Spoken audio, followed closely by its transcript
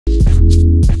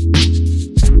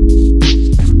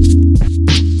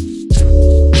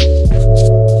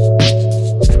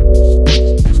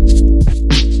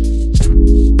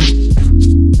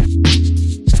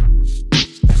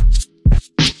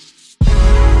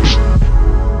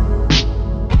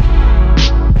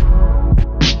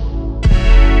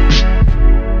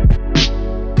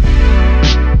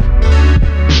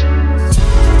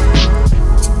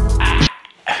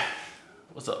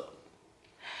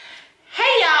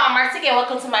Martika and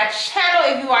welcome to my channel.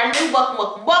 If you are new,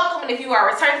 welcome. And if you are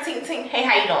a returning ting, hey,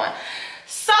 how you doing?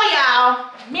 So y'all,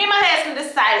 me and my husband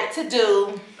decided to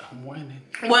do. I'm winning.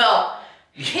 Well,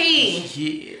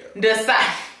 he decided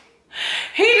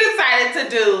to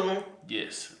do.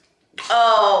 Yes.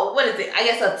 What is it? I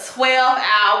guess a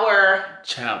 12-hour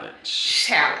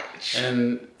challenge.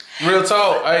 And real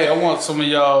talk, hey, I want some of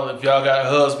y'all, if y'all got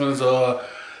husbands or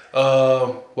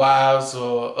wives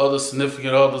or other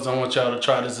significant others, I want y'all to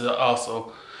try this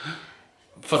also.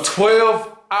 For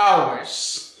 12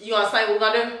 hours. You want to say what we're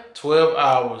going to do? 12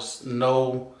 hours,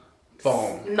 no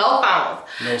phone. No phones.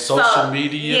 No social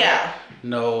media. Yeah.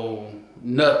 No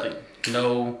nothing.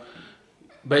 No,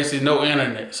 basically no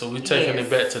internet. So we're taking it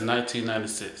back to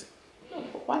 1996.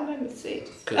 Why 96?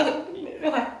 Okay.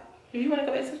 You want to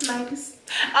go back to the 90s?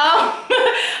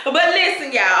 But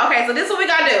listen, y'all. Okay, so this is what we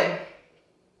got to do.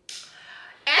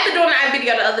 After doing that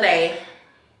video the other day,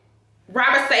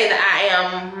 Robert said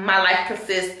that my life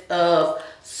consists of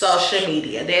social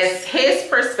media. That's his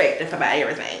perspective about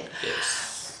everything.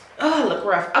 Yes. Oh, look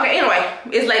rough. Okay, anyway,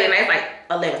 it's late at night. It's like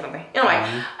 11 something. Anyway,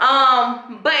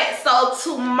 but so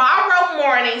tomorrow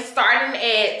morning, starting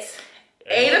at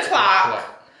 8 o'clock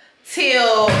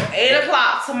till 8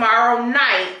 o'clock tomorrow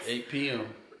night, 8 p.m.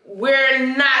 we're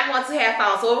not going to have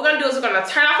phones. So what we're going to do is we're going to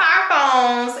turn off our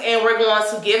phones and we're going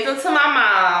to give them to my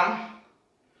mom.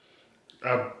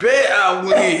 I bet I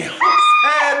win.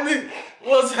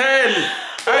 What's happening?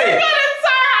 We're going to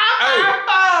turn off our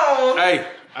phones. Hey,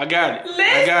 I got it.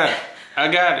 I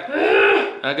got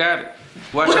it.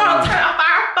 Watch we're out. going to turn off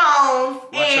our phones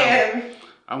and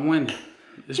I'm winning.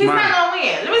 He's not gonna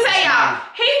win. Let me tell y'all.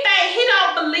 He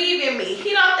don't believe in me.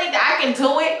 He don't think that I can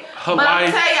do it. Her but I'm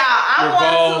tell y'all,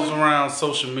 revolves around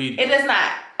social media. It does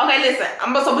not. Okay, listen.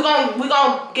 So we're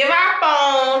gonna give our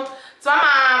phone to my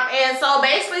mom, and so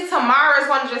basically tomorrow is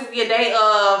gonna just be a day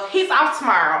of he's off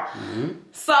tomorrow.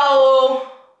 So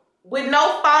with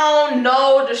no phone,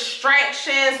 no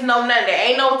distractions, no nothing. There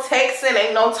ain't no texting,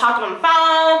 ain't no talking on the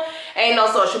phone, ain't no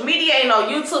social media, ain't no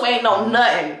YouTube, ain't no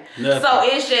nothing. So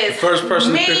it's just the first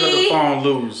person me, to pick up the phone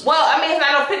lose. Well, I mean, it's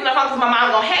not no picking up the phone because my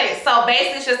mom gonna have it. So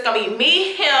basically, it's just gonna be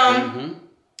me, him,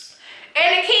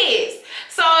 and the kids.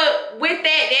 So with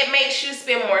that makes you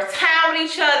spend more time with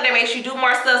each other. That makes you do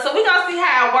more stuff. So we gonna see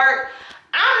how it works.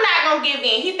 I'm not gonna give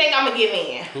in. He think I'm gonna give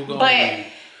in. Who gonna win?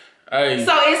 Hey.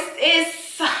 So it's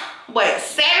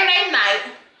Saturday night.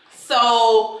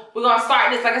 So we're gonna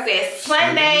start this, like I said,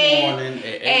 Sunday morning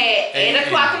at 8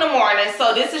 o'clock in the morning.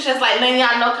 So this is just like letting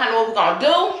y'all know kind of what we're gonna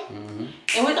do.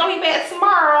 And we're gonna be back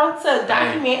tomorrow to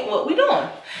document what we're doing.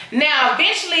 Now,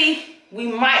 eventually, we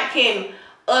might can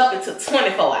up it to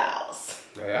 24 hours.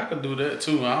 Hey, I could do that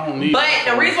too. I don't need. But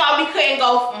the reason why we couldn't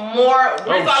go more, what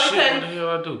the hell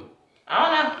I do? I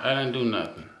don't know. I didn't do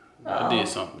nothing. I did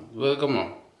something. Well, come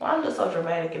on. Well, I'm just so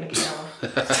dramatic in the camera.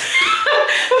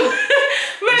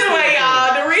 But anyway,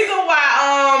 y'all, the reason why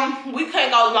we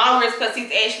couldn't go longer is because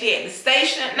he's actually at the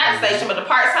station, not the station, but the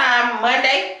part-time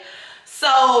Monday.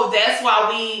 So that's why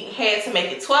we had to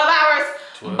make it 12 hours.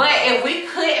 But if we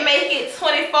couldn't make it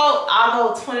 24,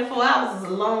 although 24 hours is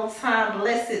a long time,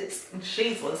 blessed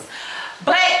Jesus.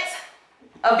 But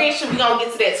eventually we're gonna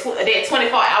get to that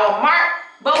 24-hour mark.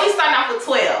 But we starting off with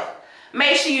 12.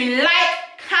 Make sure you like,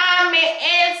 comment,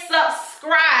 and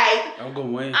subscribe. I'm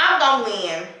gonna win. I'm gonna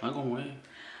win. I'm gonna win.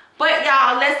 But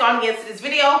y'all, let's go and get into this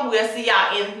video. We'll see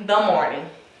y'all in the morning.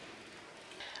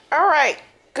 All right,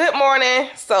 good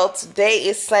morning. So today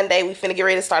is Sunday. We finna get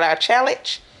ready to start our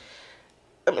challenge.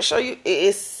 Let me show you. It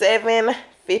is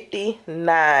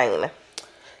 7:59.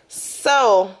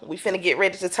 So we finna get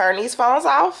ready to turn these phones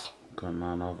off. Got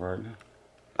mine off right now.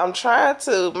 I'm trying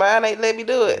to. Mine ain't let me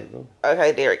do it.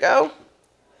 Okay, there we go.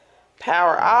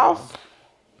 Power off.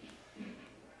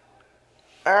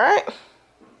 All right.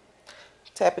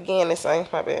 Tap again. This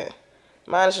ain't my bad.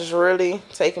 Mine is just really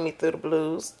taking me through the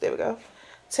blues. There we go.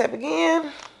 Tap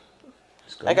again.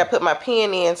 I got to put my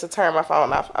pen in to turn my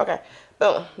phone off. Okay.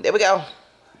 Boom. There we go.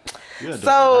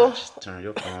 So turn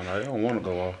your phone off. I don't want to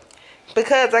go off.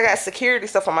 Because I got security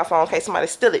stuff on my phone in case somebody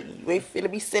steal it. You ain't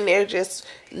finna be sitting there just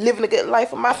living a good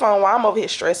life with my phone while I'm over here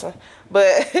stressing.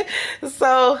 But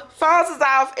so phones is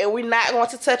off and we're not going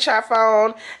to touch our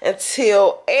phone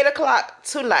until 8 o'clock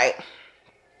tonight.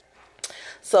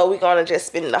 So we're gonna just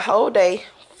spend the whole day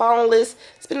phoneless,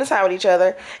 spending time with each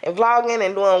other and vlogging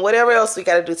and doing whatever else we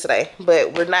gotta do today.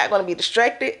 But we're not gonna be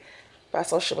distracted by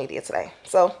social media today.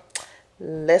 So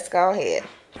let's go ahead.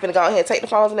 I'm gonna go ahead and take the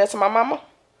phones in there to my mama.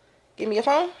 Give me your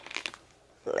phone.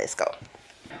 Let's go.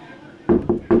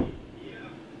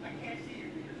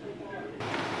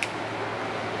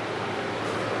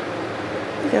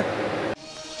 Yeah.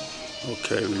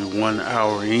 Okay, we're 1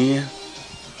 hour in.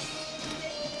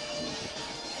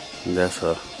 And that's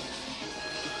her.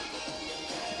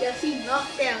 Yeah, she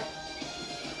knocked out.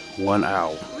 1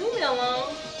 hour. Leave me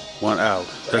alone. 1 hour.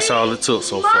 That's all it took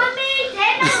so far.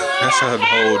 That's her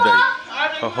whole day.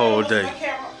 Her whole day.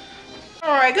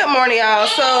 Alright, good morning, y'all.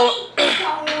 So,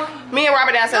 me and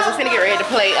Robert downstairs, we're finna get ready to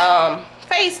play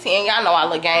Phase 10. Y'all know our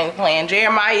little game playing.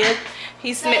 Jeremiah,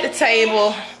 he's sitting at the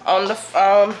table on the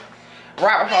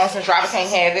Robert phone since Robert can't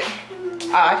have it.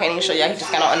 I can't even show y'all, he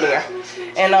just got on underwear.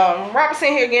 And Robert's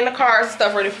sitting here getting the cars and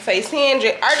stuff ready for Phase 10.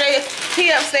 RJ, he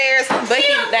upstairs, Bucky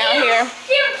down here.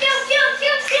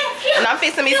 And I'm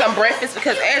fixing me some breakfast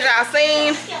because as y'all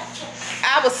seen,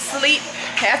 I was asleep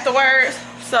afterwards.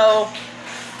 So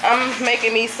I'm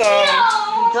making me some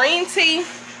green tea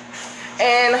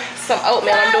and some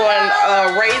oatmeal. I'm doing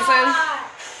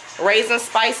raisin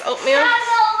spice oatmeal.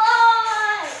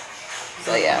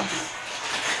 So yeah.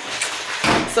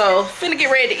 So finna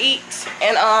get ready to eat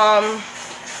and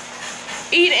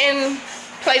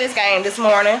play this game this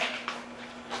morning.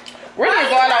 Really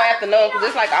going on afternoon because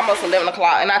it's like almost 11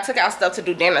 o'clock and I took out stuff to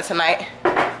do dinner tonight.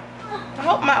 I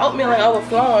hope my oatmeal ain't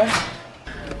overflowing.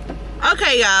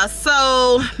 Okay, y'all,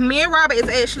 so me and Robert is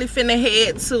actually finna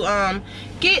head to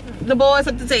get the boys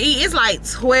something to eat. It's like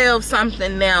 12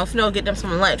 something now. If you know, get them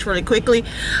some lunch really quickly.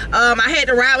 I had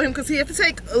to ride with him because he had to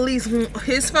take at least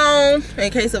his phone in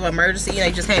case of emergency. You know,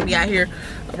 he just can't be out here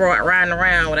riding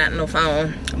around without no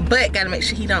phone. But gotta make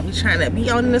sure he don't be trying to be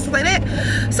on and stuff like that.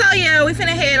 So yeah, we finna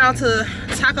head on to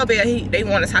Taco Bell. They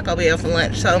wanted Taco Bell for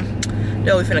lunch, so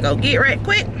then we finna go get right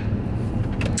quick.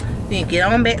 Then get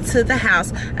on back to the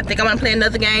house. I think I'm gonna play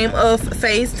another game of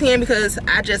Phase 10 because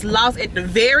I just lost at the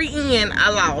very end. I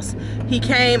lost. He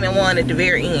came and won at the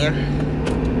very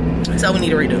end. So we need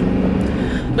to redo.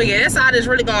 But yeah, that's all that's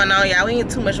really going on, y'all. We ain't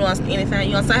too much on anything.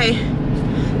 You gonna say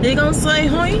hey? You gonna say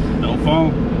hey? No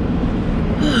phone.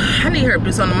 I need her to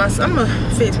do something to myself. I'm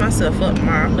gonna fix myself up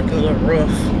tomorrow. I'm looking a little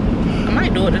rough. I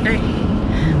might do it today.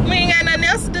 We ain't got nothing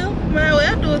else to do. Might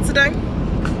well do it today.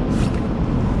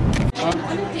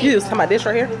 You was talking about this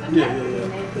right here? Yeah.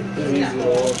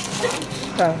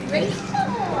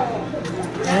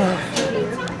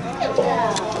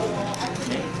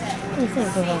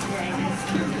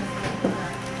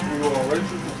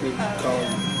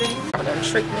 They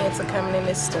tricked me into coming in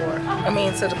this store. I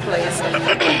mean, to the place.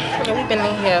 And we've been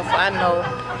in here for, I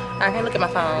can't look at my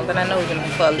phone, but I know we've been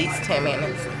here for at least 10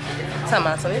 minutes.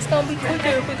 So it's gonna be quicker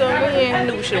if we go in. I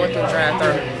knew we should have went through the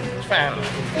drive-thru. It's fine.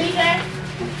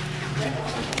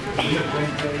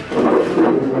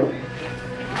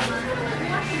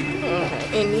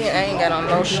 In the end, I ain't got on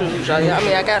no shoes, y'all. I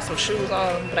mean, I got some shoes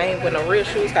on, but I ain't with no real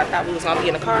shoes. I thought we was gonna be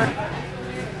in the car.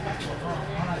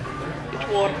 Get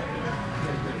your water.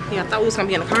 Yeah, I thought we was gonna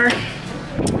be in the car.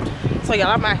 So y'all,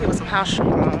 I'm out here with some house shoes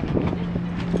on.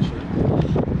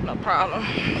 No problem.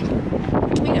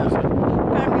 Yeah, I'm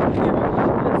out here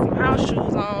with some house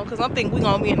shoes on, cause I'm thinking we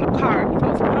gonna be in the car.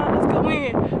 Let's go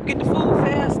in, get the food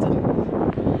faster.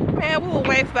 Man, we were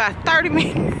waiting for about 30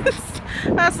 minutes.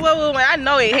 That's what we went. I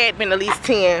know it had been at least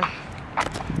 10.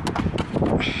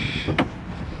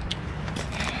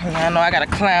 I know I gotta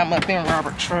climb up in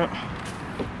Robert's truck.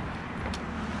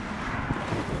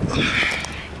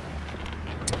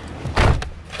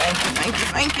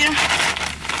 Thank you.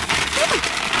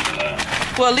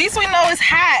 Well, at least we know it's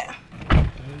hot.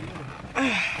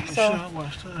 So,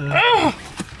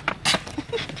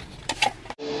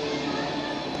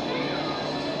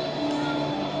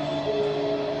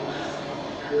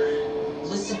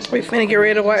 we finna get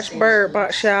ready to watch Bird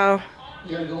Box, y'all.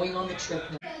 You're going on the trip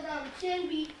now.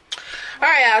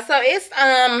 Alright, y'all, so it's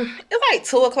like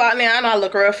 2 o'clock now. I know I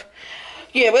look rough.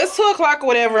 Yeah, but it's 2 o'clock or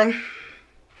whatever.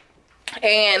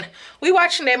 And we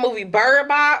watching that movie Bird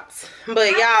Box.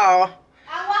 But y'all,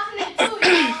 I'm watching it too,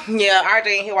 y'all. yeah,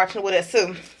 RJ in here watching it with us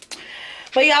too.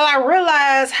 But y'all, I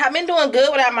realized I've been doing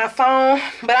good without my phone,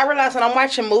 but I realized when I'm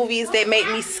watching movies that make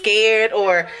me scared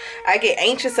or I get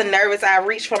anxious and nervous, I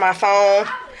reach for my phone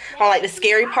on like the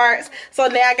scary parts. So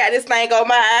now I got this thing on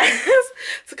my eyes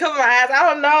to cover my eyes. I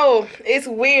don't know. It's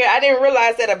weird. I didn't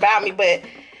realize that about me, but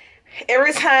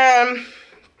every time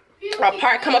a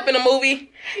part come up in a movie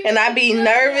and I be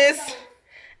nervous,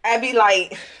 I be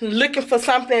like looking for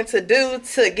something to do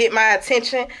to get my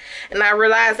attention, and I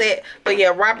realized that. But yeah,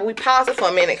 Robert, we paused it for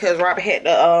a minute because Robert had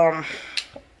to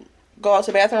go out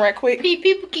to the bathroom right quick.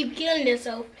 People keep killing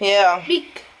themselves. Yeah.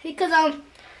 Because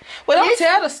well, don't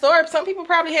tell the story. Some people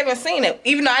probably haven't seen it.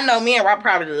 Even though I know me and Robert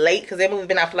probably late because that movie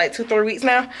been out for like 2-3 weeks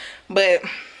now. But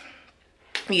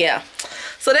yeah.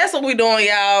 So that's what we doing,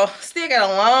 y'all. Still got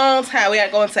a long time. We got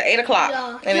to go until 8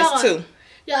 o'clock, and it's 2.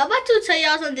 Yo, I'm about to tell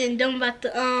y'all something dumb about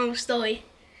the story.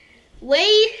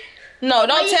 Wait. No,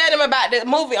 don't tell them about the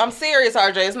movie. I'm serious,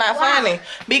 RJ. It's not funny.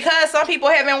 Because some people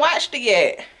haven't watched it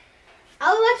yet.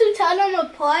 I was about to tell them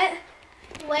apart.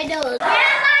 Wait, those.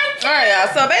 Alright, y'all.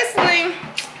 So basically,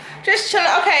 just chilling.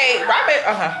 Okay, Robert.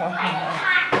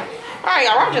 Alright,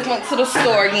 y'all. Robert just went to the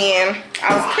store again.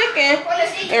 I was cooking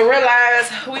and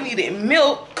realized we needed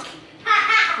milk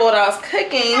for what I was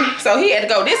cooking. So he had to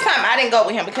go. This time I didn't go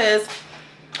with him because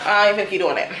I don't think he's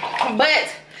doing that. But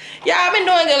y'all, I've been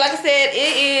doing good. Like I said,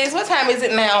 it is, what time is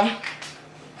it now?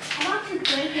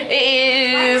 It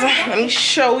is, let me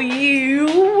show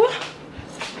you.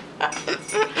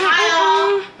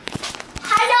 Hi,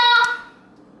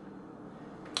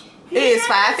 It is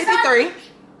 5:53.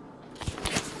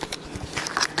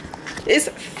 It's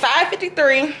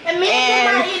 5:53. And me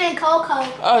and not eating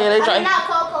cocoa. Oh yeah, they drink. Not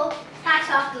cocoa, hot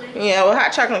chocolate. Yeah, well,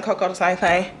 hot chocolate and cocoa the same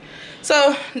thing.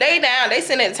 So they down, they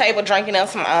sitting at the table drinking up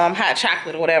some hot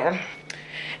chocolate or whatever.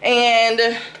 And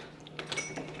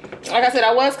like I said,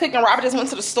 I was cooking. Robert just went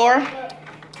to the store.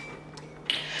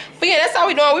 But yeah, that's all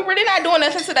we doing. We really not doing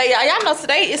nothing today, y'all. Y'all know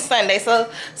today is Sunday, so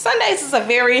Sundays is a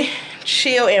very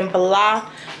chill and blah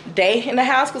day in the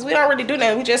house because we don't really do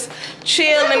nothing. We just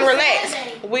chill and relax.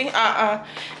 We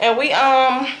and we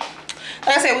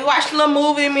like I said, we watched a little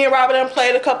movie. Me and Robert done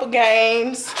played a couple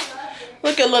games.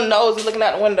 Look at little nosy looking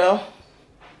out the window.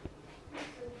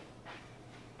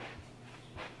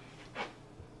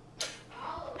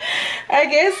 I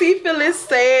guess he feeling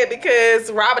sad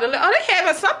because Robert, oh, they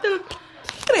having something.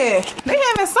 Look at that. They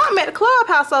having something at the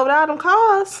clubhouse over there, all them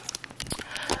cars.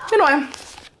 Anyway,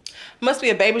 must be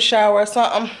a baby shower or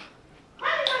something.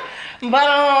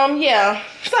 But yeah.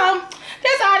 So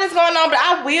that's all that's going on. But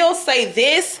I will say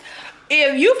this: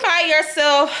 if you find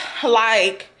yourself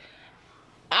like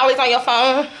always on your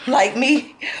phone like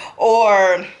me,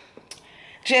 or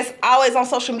just always on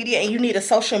social media and you need a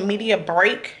social media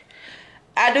break,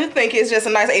 I do think it's just a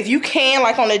nice, if you can,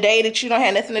 like on a day that you don't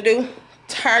have nothing to do,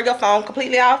 turn your phone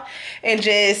completely off and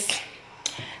just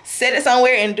set it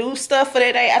somewhere and do stuff for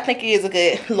that day. I think it is a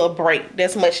good little break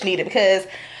that's much needed because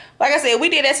like I said, we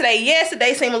did that today. Yes, the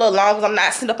day seemed a little long because I'm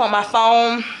not sitting up on my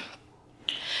phone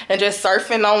and just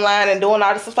surfing online and doing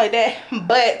all this stuff like that.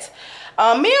 But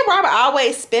me and Robert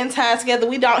always spend time together.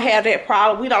 We don't have that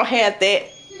problem. We don't have that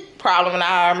problem in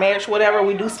our marriage, whatever.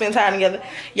 We do spend time together.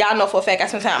 Y'all know for a fact I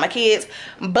spend time with my kids.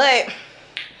 But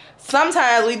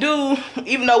sometimes we do,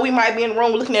 even though we might be in the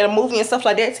room looking at a movie and stuff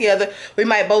like that together, we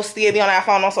might both still be on our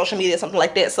phone on social media or something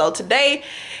like that. So today,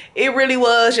 it really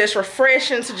was just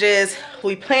refreshing to just,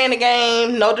 we playing the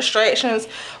game, no distractions,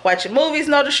 watching movies,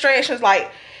 no distractions.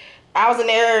 Like, I was in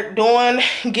there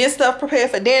getting stuff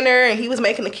prepared for dinner, and he was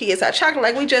making the kids hot chocolate.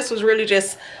 Like, we just was really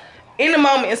just in the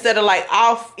moment instead of like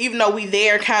off, even though we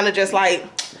there kind of just like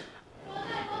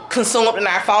consumed in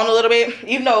our phone a little bit.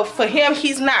 Even though for him,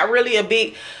 he's not really a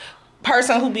big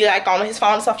person who be like on his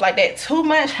phone and stuff like that too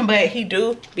much, but he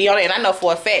do be on it. And I know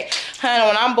for a fact, honey,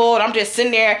 when I'm bored, I'm just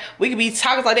sitting there, we could be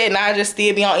talking like that and I just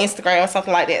still be on Instagram or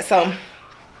something like that. So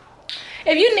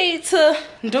if you need to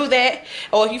do that,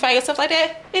 or if you find yourself like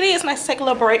that, it is nice to take a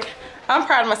little break. I'm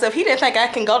proud of myself. He didn't think I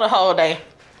can go the whole day,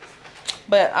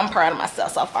 but I'm proud of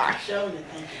myself so far.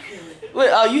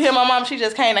 Oh, you hear my mom? She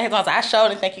just came to his house. I sure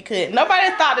didn't think you could. Nobody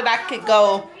thought that I could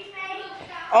go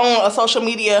on a social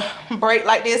media break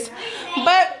like this,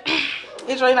 but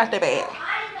it's really not that bad.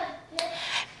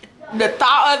 The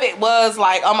thought of it was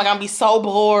like, oh my God, I'm be so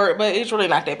bored, but it's really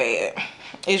not that bad.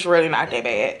 It's really not that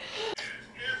bad.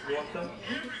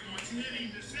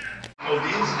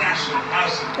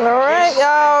 All right,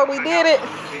 y'all, we did it.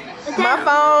 My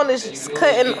phone is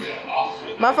cutting.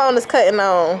 My phone is cutting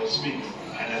on. You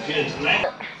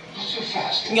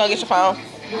gonna get your phone?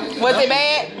 Was it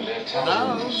bad?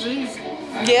 No, it was easy.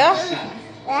 Yeah?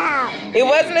 It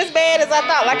wasn't as bad as I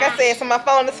thought. Like I said, so my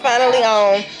phone is finally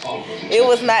on. It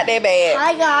was not that bad.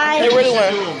 Hi, guys. It really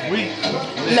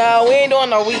wasn't. No, we ain't doing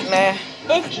no week now.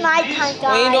 It's nighttime,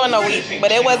 guys. We ain't doing no week,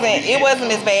 but it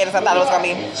wasn't as bad as I thought it was gonna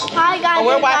be. Hi, guys. But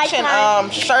we're watching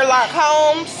Sherlock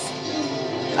Holmes.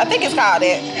 I think it's called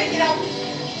that.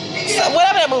 So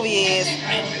whatever that movie is,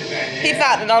 he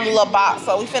found it on the little box.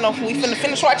 So we finna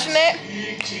finish watching that.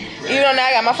 Even though now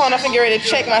I got my phone up and get ready to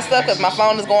check my stuff because my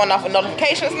phone is going off with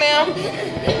notifications now.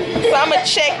 So I'm gonna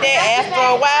check that after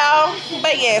a while.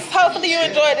 But yes, hopefully you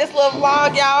enjoyed this little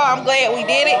vlog, y'all. I'm glad we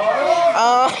did it.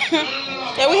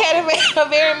 And we had a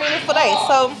very meaningful day.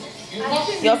 So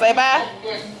you gonna say bye?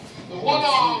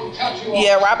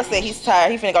 Yeah, Robert said he's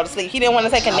tired. He finna go to sleep. He didn't want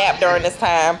to take a nap during this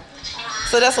time.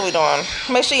 So that's what we're doing.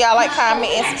 Make sure y'all like,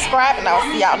 comment, and subscribe, and I'll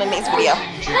see y'all in the next video.